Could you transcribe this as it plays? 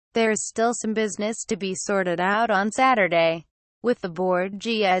There's still some business to be sorted out on Saturday, with the Board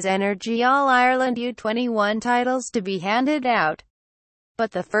G's Energy All-Ireland U21 titles to be handed out.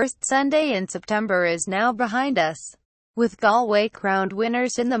 But the first Sunday in September is now behind us, with Galway crowned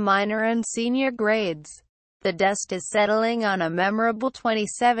winners in the minor and senior grades. The dust is settling on a memorable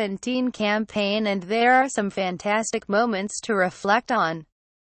 2017 campaign, and there are some fantastic moments to reflect on.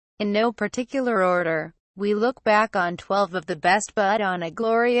 In no particular order, we look back on 12 of the best but on a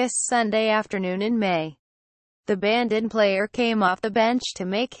glorious Sunday afternoon in May. The Bandon player came off the bench to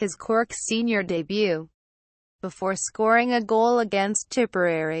make his Cork senior debut, before scoring a goal against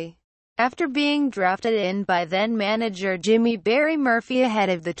Tipperary, after being drafted in by then-manager Jimmy Barry Murphy ahead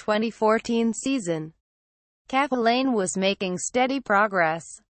of the 2014 season. Cahalane was making steady progress.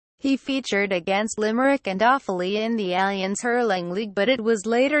 He featured against Limerick and Offaly in the Allianz Hurling League, but it was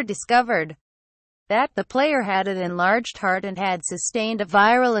later discovered that the player had an enlarged heart and had sustained a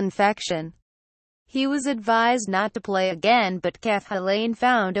viral infection. He was advised not to play again, but Cahalane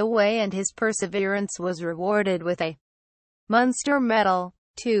found a way, and his perseverance was rewarded with a Munster medal.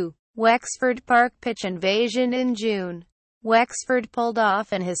 2. Wexford Park pitch invasion in June. Wexford pulled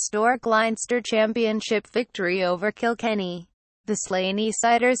off an historic Leinster Championship victory over Kilkenny. The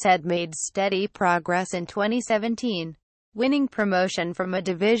Slaney-siders had made steady progress in 2017, winning promotion from a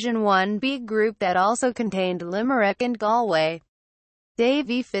Division 1B group that also contained Limerick and Galway.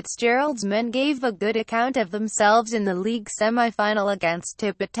 Davy Fitzgerald's men gave a good account of themselves in the league semi-final against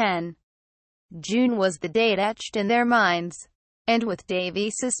Tip at 10. June was the date etched in their minds, and with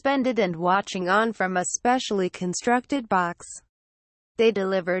Davy suspended and watching on from a specially constructed box, they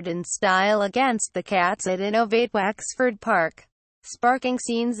delivered in style against the Cats at Innovate Wexford Park, sparking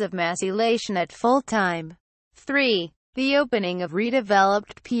scenes of mass elation at full time. 3. The opening of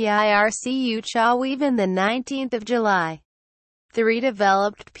redeveloped PIRCU Chaweave on the 19th of July. The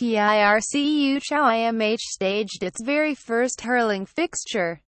redeveloped PIRCU Chaweave staged its very first hurling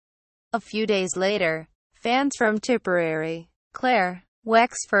fixture. A few days later, fans from Tipperary, Clare,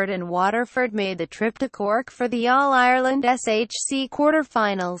 Wexford and Waterford made the trip to Cork for the All-Ireland SHC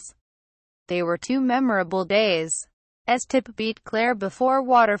quarter-finals. They were two memorable days, as Tip beat Clare before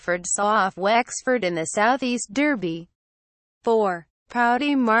Waterford saw off Wexford in the South East Derby. 4.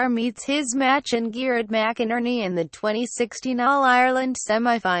 Paddy Maher meets his match in Geared McInerney in the 2016 All-Ireland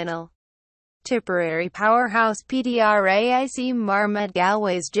semi-final. Tipperary powerhouse PDRAIC Maher met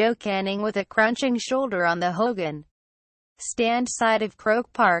Galway's Joe Canning with a crunching shoulder on the Hogan stand side of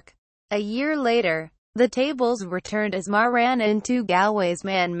Croke Park. A year later, the tables were turned as Maher ran into Galway's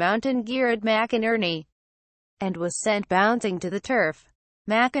Man Mountain Geared McInerney, and was sent bouncing to the turf.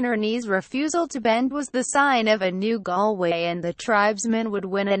 McInerney's refusal to bend was the sign of a new Galway, and the tribesmen would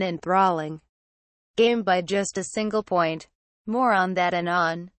win an enthralling game by just a single point. More on that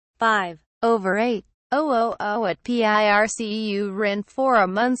anon. 5. Over 8. 000 at PIRCU Rin for a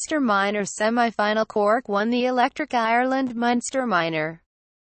Munster Minor semi-final. Cork won the Electric Ireland Munster Minor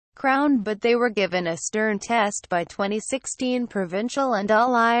crown, but they were given a stern test by 2016 provincial and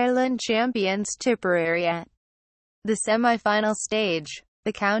All-Ireland champions Tipperary at the semi-final stage.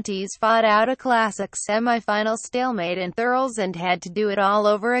 The counties fought out a classic semi-final stalemate in Thurles and had to do it all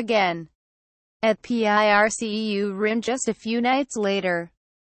over again at PIRCU Rin just a few nights later.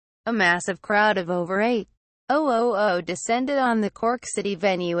 A massive crowd of over 8,000 descended on the Cork City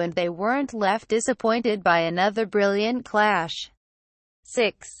venue, and they weren't left disappointed by another brilliant clash.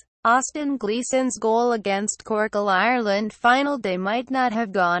 6. Austin Gleeson's goal against Cork. All-Ireland final day might not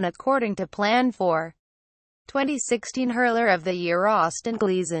have gone according to plan for 2016 Hurler of the Year Austin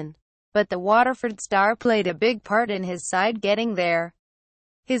Gleeson, but the Waterford star played a big part in his side getting there.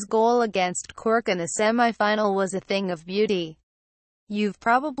 His goal against Cork in the semi-final was a thing of beauty. You've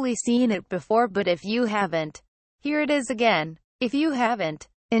probably seen it before, but if you haven't, here it is again. If you haven't,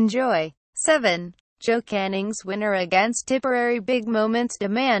 enjoy. 7. Joe Canning's winner against Tipperary. Big moments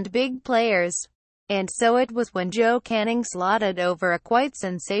demand big players, and so it was when Joe Canning slotted over a quite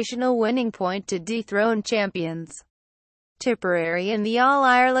sensational winning point to dethrone champions Tipperary in the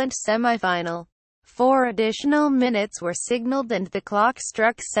All-Ireland semi-final. 4 additional minutes were signalled and the clock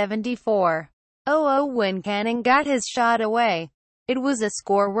struck 74:00 when Canning got his shot away. It was a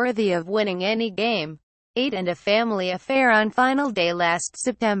score worthy of winning any game. 8. And a family affair on final day last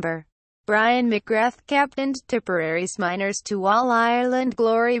September. Brian McGrath captained Tipperary's minors to All-Ireland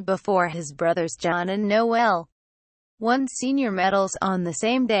glory before his brothers John and Noel won senior medals on the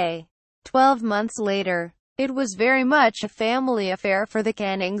same day. 12 months later, it was very much a family affair for the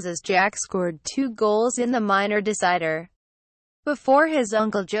Cannings as Jack scored 2 goals in the minor decider before his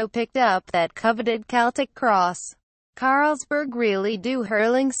uncle Joe picked up that coveted Celtic cross. Carlsberg really do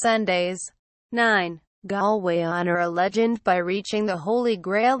hurling Sundays. 9. Galway honor a legend by reaching the Holy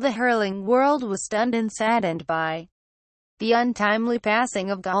Grail. The hurling world was stunned and saddened by the untimely passing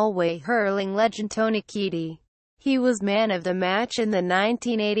of Galway hurling legend Tony Keaty. He was man of the match in the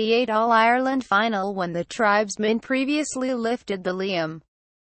 1988 All-Ireland final when the tribesmen previously lifted the Liam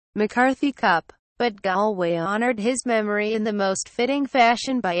McCarthy Cup. But Galway honored his memory in the most fitting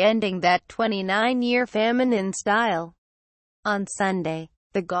fashion by ending that 29-year famine in style. On Sunday,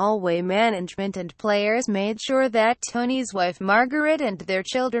 the Galway management and players made sure that Tony's wife Margaret and their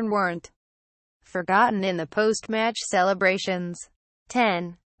children weren't forgotten in the post-match celebrations.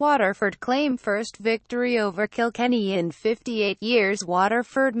 10. Waterford claim first victory over Kilkenny in 58 years.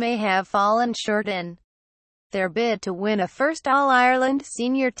 Waterford may have fallen short in their bid to win a first All-Ireland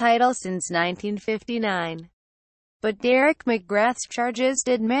senior title since 1959. But Derek McGrath's Charges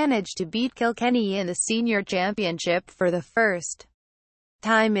did manage to beat Kilkenny in the senior championship for the first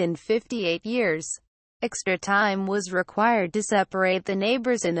time in 58 years. Extra time was required to separate the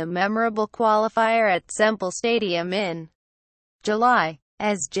neighbours in a memorable qualifier at Semple Stadium in July,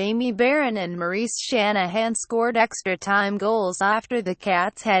 as Jamie Barron and Maurice Shanahan scored extra time goals after the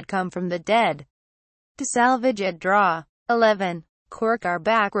Cats had come from the dead to salvage a draw. 11. Cork are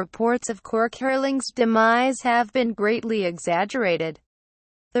back. Reports of Cork hurling's demise have been greatly exaggerated.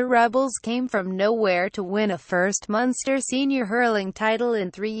 The Rebels came from nowhere to win a first Munster senior hurling title in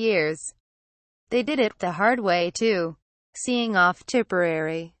 3 years. They did it the hard way too, seeing off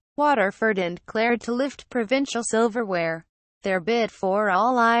Tipperary, Waterford and Clare to lift provincial silverware. Their bid for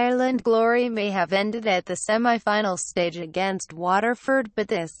All-Ireland glory may have ended at the semi-final stage against Waterford, but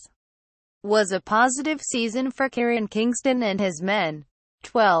this was a positive season for Kieran Kingston and his men.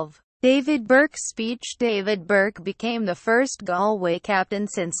 12. David Burke's speech. David Burke became the first Galway captain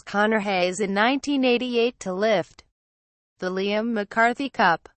since Conor Hayes in 1988 to lift the Liam McCarthy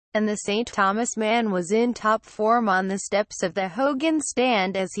Cup, and the St. Thomas man was in top form on the steps of the Hogan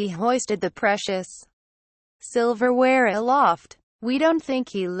stand as he hoisted the precious silverware aloft. "We don't think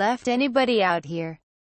he left anybody out here,"